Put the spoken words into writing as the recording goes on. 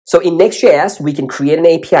So in Next.js, we can create an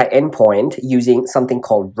API endpoint using something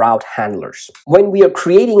called route handlers. When we are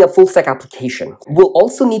creating a full stack application, we'll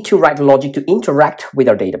also need to write logic to interact with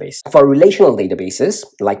our database. For relational databases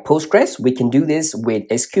like Postgres, we can do this with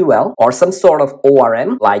SQL or some sort of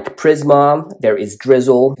ORM like Prisma. There is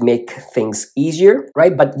Drizzle, make things easier,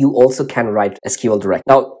 right? But you also can write SQL direct.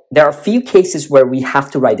 Now, there are a few cases where we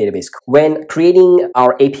have to write database code. When creating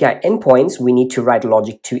our API endpoints, we need to write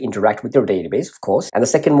logic to interact with your database, of course. And the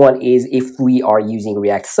second one is if we are using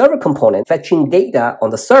React Server component, fetching data on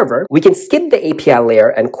the server, we can skip the API layer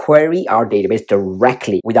and query our database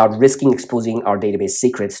directly without risking exposing our database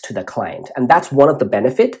secrets to the client. And that's one of the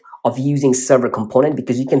benefits of using server component,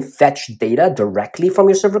 because you can fetch data directly from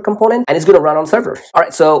your server component and it's going to run on servers. All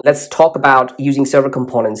right, so let's talk about using server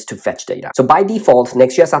components to fetch data. So by default,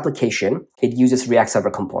 Next.js application, it uses React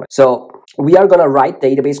Server component. So we are going to write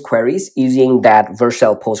database queries using that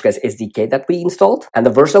Vercel Postgres SDK that we installed. And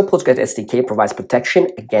the Vercel Postgres SDK provides protection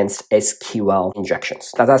against SQL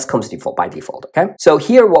injections. That comes default by default, okay? So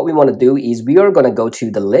here what we want to do is we are going to go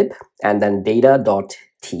to the lib and then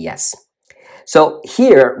data.ts. So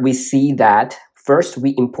here we see that first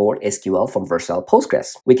we import SQL from Vercel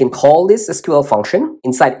Postgres. We can call this SQL function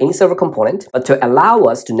inside any server component, but to allow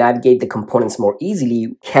us to navigate the components more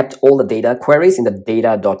easily, kept all the data queries in the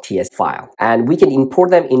data.ts file. And we can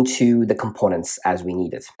import them into the components as we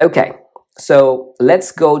need it. Okay, so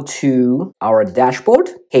let's go to our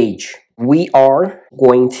dashboard page. We are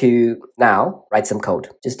going to now write some code.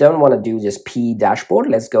 Just don't want to do just p dashboard.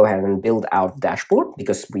 Let's go ahead and build out dashboard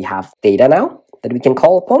because we have data now that we can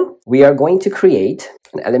call upon. We are going to create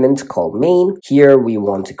an element called main. Here we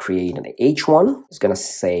want to create an h1. It's going to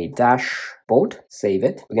say dashboard. Save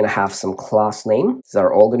it. We're going to have some class name. These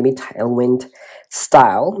are all going to be Tailwind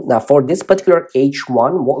style. Now for this particular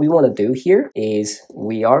h1, what we want to do here is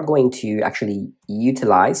we are going to actually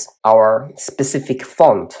utilize our specific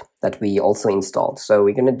font that we also installed. So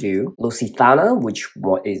we're going to do Lusitana, which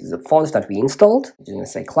is the font that we installed. We're going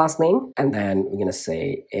to say class name, and then we're going to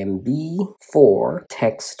say MB4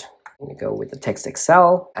 text. I'm going to go with the text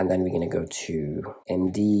XL, and then we're going to go to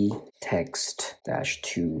MD text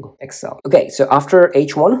 -2 XL. Okay, so after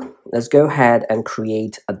H1, let's go ahead and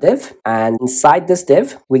create a div. And inside this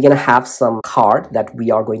div, we're going to have some card that we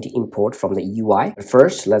are going to import from the UI. But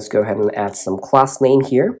first, let's go ahead and add some class name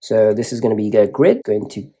here. So this is going to be a grid, going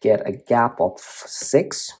to get a gap of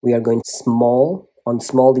 6. We are going small. On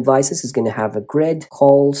small devices, it's going to have a grid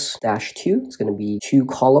calls -2. It's going to be 2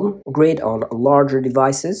 column grid. On larger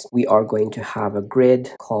devices, we are going to have a grid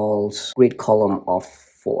calls grid column of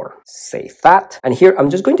 4. Save that. And here,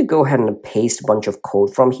 I'm just going to go ahead and paste a bunch of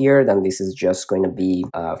code from here. Then this is just going to be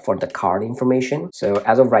for the card information. So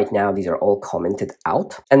as of right now, these are all commented out.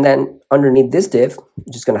 And then underneath this div,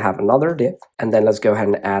 I'm just going to have another div. And then let's go ahead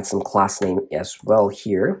and add some class name as well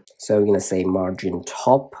here. So we're going to say margin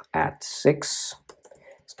top at 6.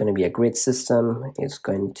 It's going to be a grid system. It's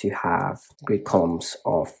going to have grid columns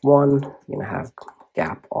of 1. We're going to have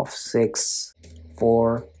gap of 6,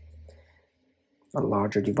 4. On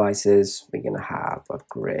larger devices, we're going to have a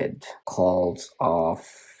grid calls of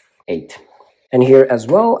 8. And here as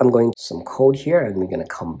well, I'm going to some code here and we're going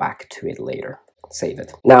to come back to it later. Save it.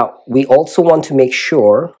 Now, we also want to make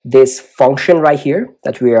sure this function right here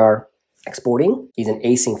that we are exporting is an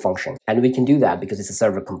async function, and we can do that because it's a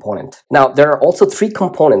server component. Now there are also 3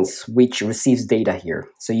 components which receives data here.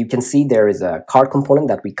 So you can see there is a card component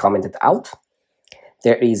that we commented out,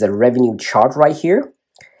 there is a revenue chart right here,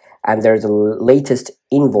 and there's the latest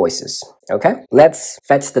invoices. Okay, let's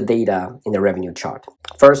fetch the data in the revenue chart.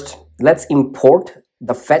 First, let's import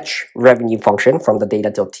the fetch revenue function from the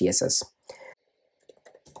data.tss.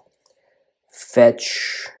 Fetch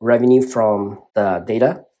revenue from the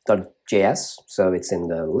data.js, so it's in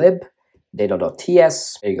the lib data.ts.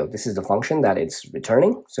 There you go. This is the function that it's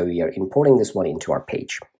returning. So we are importing this one into our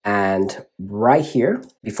page. And right here,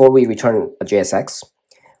 before we return a JSX,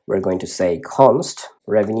 we're going to say const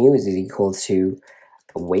revenue is equal to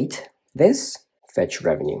await this fetch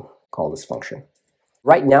revenue. Call this function.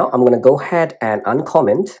 Right now, I'm going to go ahead and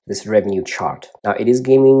uncomment this revenue chart. Now, it is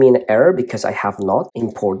giving me an error because I have not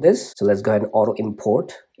imported this. So let's go ahead and auto import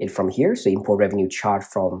it from here. So import revenue chart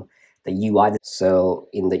from the UI. So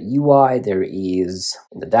in the UI, there is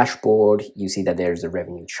in the dashboard, you see that there's a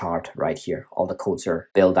revenue chart right here. All the codes are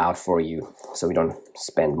built out for you, so we don't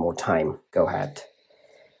spend more time. Go ahead,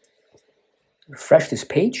 refresh this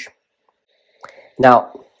page. Now,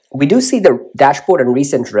 we do see the dashboard and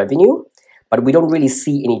recent revenue, but we don't really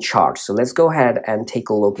see any charts. So let's go ahead and take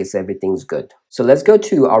a look if everything's good. So let's go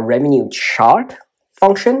to our revenue chart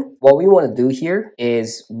function, what we want to do here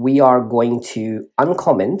is we are going to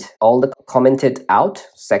uncomment all the commented out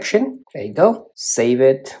section. There you go. Save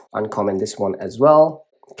it, uncomment this one as well.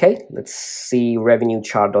 Okay, let's see. Revenue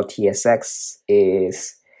chart.tsx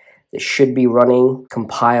is, it should be running,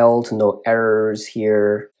 compiled, no errors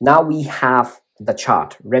here. Now we have the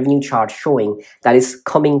chart, revenue chart showing that is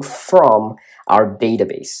coming from our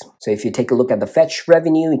database. So if you take a look at the fetch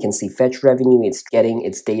revenue, you can see fetch revenue, it's getting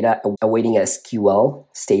its data, awaiting a SQL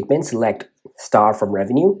statement, select star from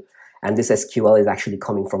revenue. And this SQL is actually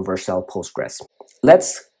coming from Vercel Postgres.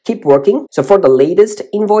 Let's keep working. So for the latest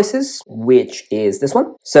invoices, which is this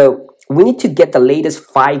one. So we need to get the latest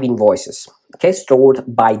 5 invoices, okay, stored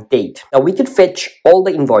by date. Now we could fetch all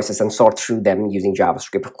the invoices and sort through them using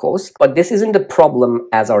JavaScript, of course, but this isn't the problem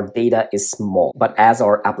as our data is small. But as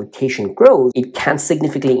our application grows, it can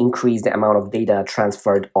significantly increase the amount of data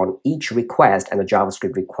transferred on each request and the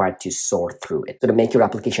JavaScript required to sort through it. So to make your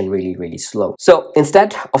application really, really slow. So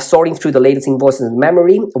instead of sorting through the latest invoices in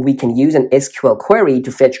memory, we can use an SQL query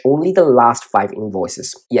to fetch only the last 5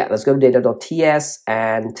 invoices. Yeah, let's go to data.ts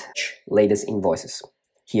and latest invoices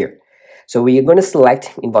here. So we are going to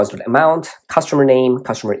select invoice.amount, customer name,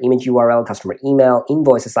 customer image URL, customer email,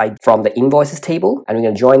 invoices ID from the invoices table. And we're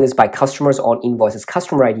going to join this by customers on invoices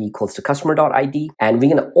customer ID equals to customer.id. And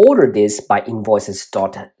we're going to order this by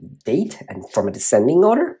invoices.date and from a descending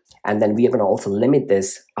order. And then we are going to also limit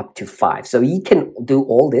this up to 5. So you can do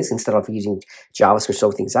all this instead of using JavaScript to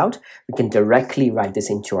sort things out. We can directly write this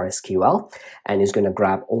into our SQL and it's going to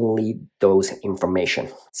grab only those information.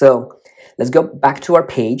 So let's go back to our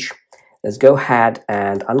page. Let's go ahead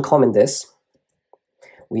and uncomment this.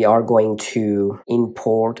 We are going to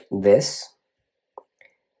import this.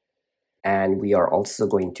 And we are also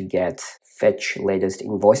going to get fetch latest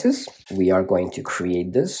invoices. We are going to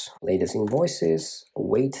create this latest invoices,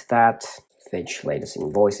 await that, fetch latest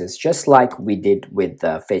invoices, just like we did with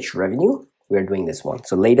the fetch revenue. We're doing this one.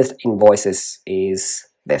 So latest invoices is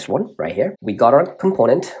this one right here. We got our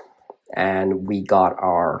component and we got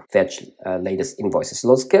our fetch latest invoices. So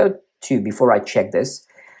let's go to, before I check this,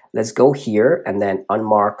 let's go here and then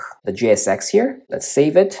unmark the JSX here. Let's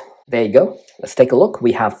save it. There you go. Let's take a look.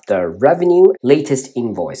 We have the revenue latest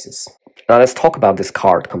invoices. Now let's talk about this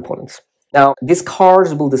card components. Now these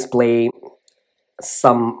cards will display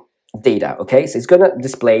some data, okay? So it's going to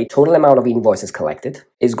display total amount of invoices collected.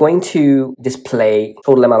 It's going to display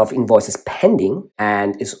total amount of invoices pending,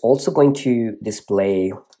 and it's also going to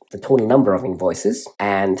display the total number of invoices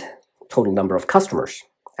and total number of customers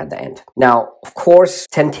at the end. Now, of course,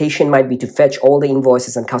 temptation might be to fetch all the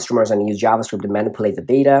invoices and customers and use JavaScript to manipulate the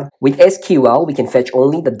data. With SQL, we can fetch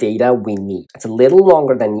only the data we need. It's a little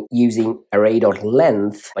longer than using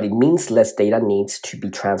array.length, but it means less data needs to be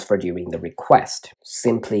transferred during the request.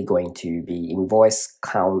 Simply going to be invoice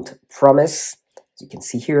count promise. As you can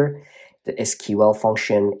see here, the SQL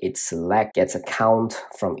function, it select, gets a count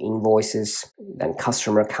from invoices, then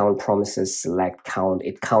customer count promises, select count,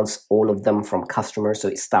 it counts all of them from customers,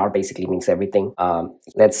 so star basically means everything.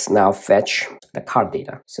 Let's now fetch the card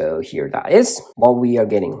data. So here that is what we are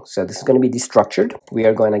getting. So this is going to be destructured. We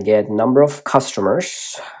are going to get number of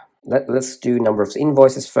customers. Let's do number of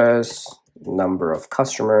invoices first. Number of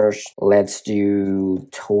customers. Let's do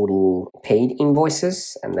total paid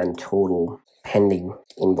invoices and then total pending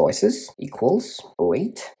invoices equals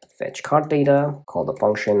await fetch card data, call the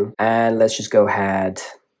function, and let's just go ahead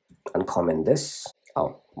and comment this.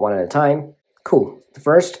 One at a time. Cool. The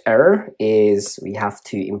first error is we have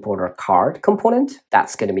to import our card component.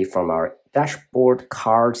 That's going to be from our dashboard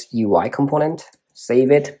cards UI component.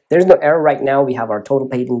 Save it. There's no error right now. We have our total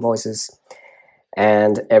paid invoices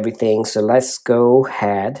and everything. So let's go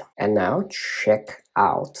ahead and now check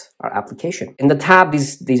out our application. In the tab,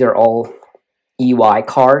 these are all UI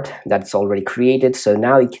card that's already created. So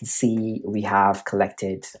now you can see we have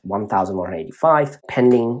collected 1,185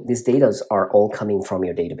 pending. These data are all coming from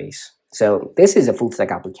your database. So this is a full stack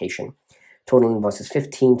application. Total invoices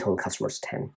 15, total customers 10.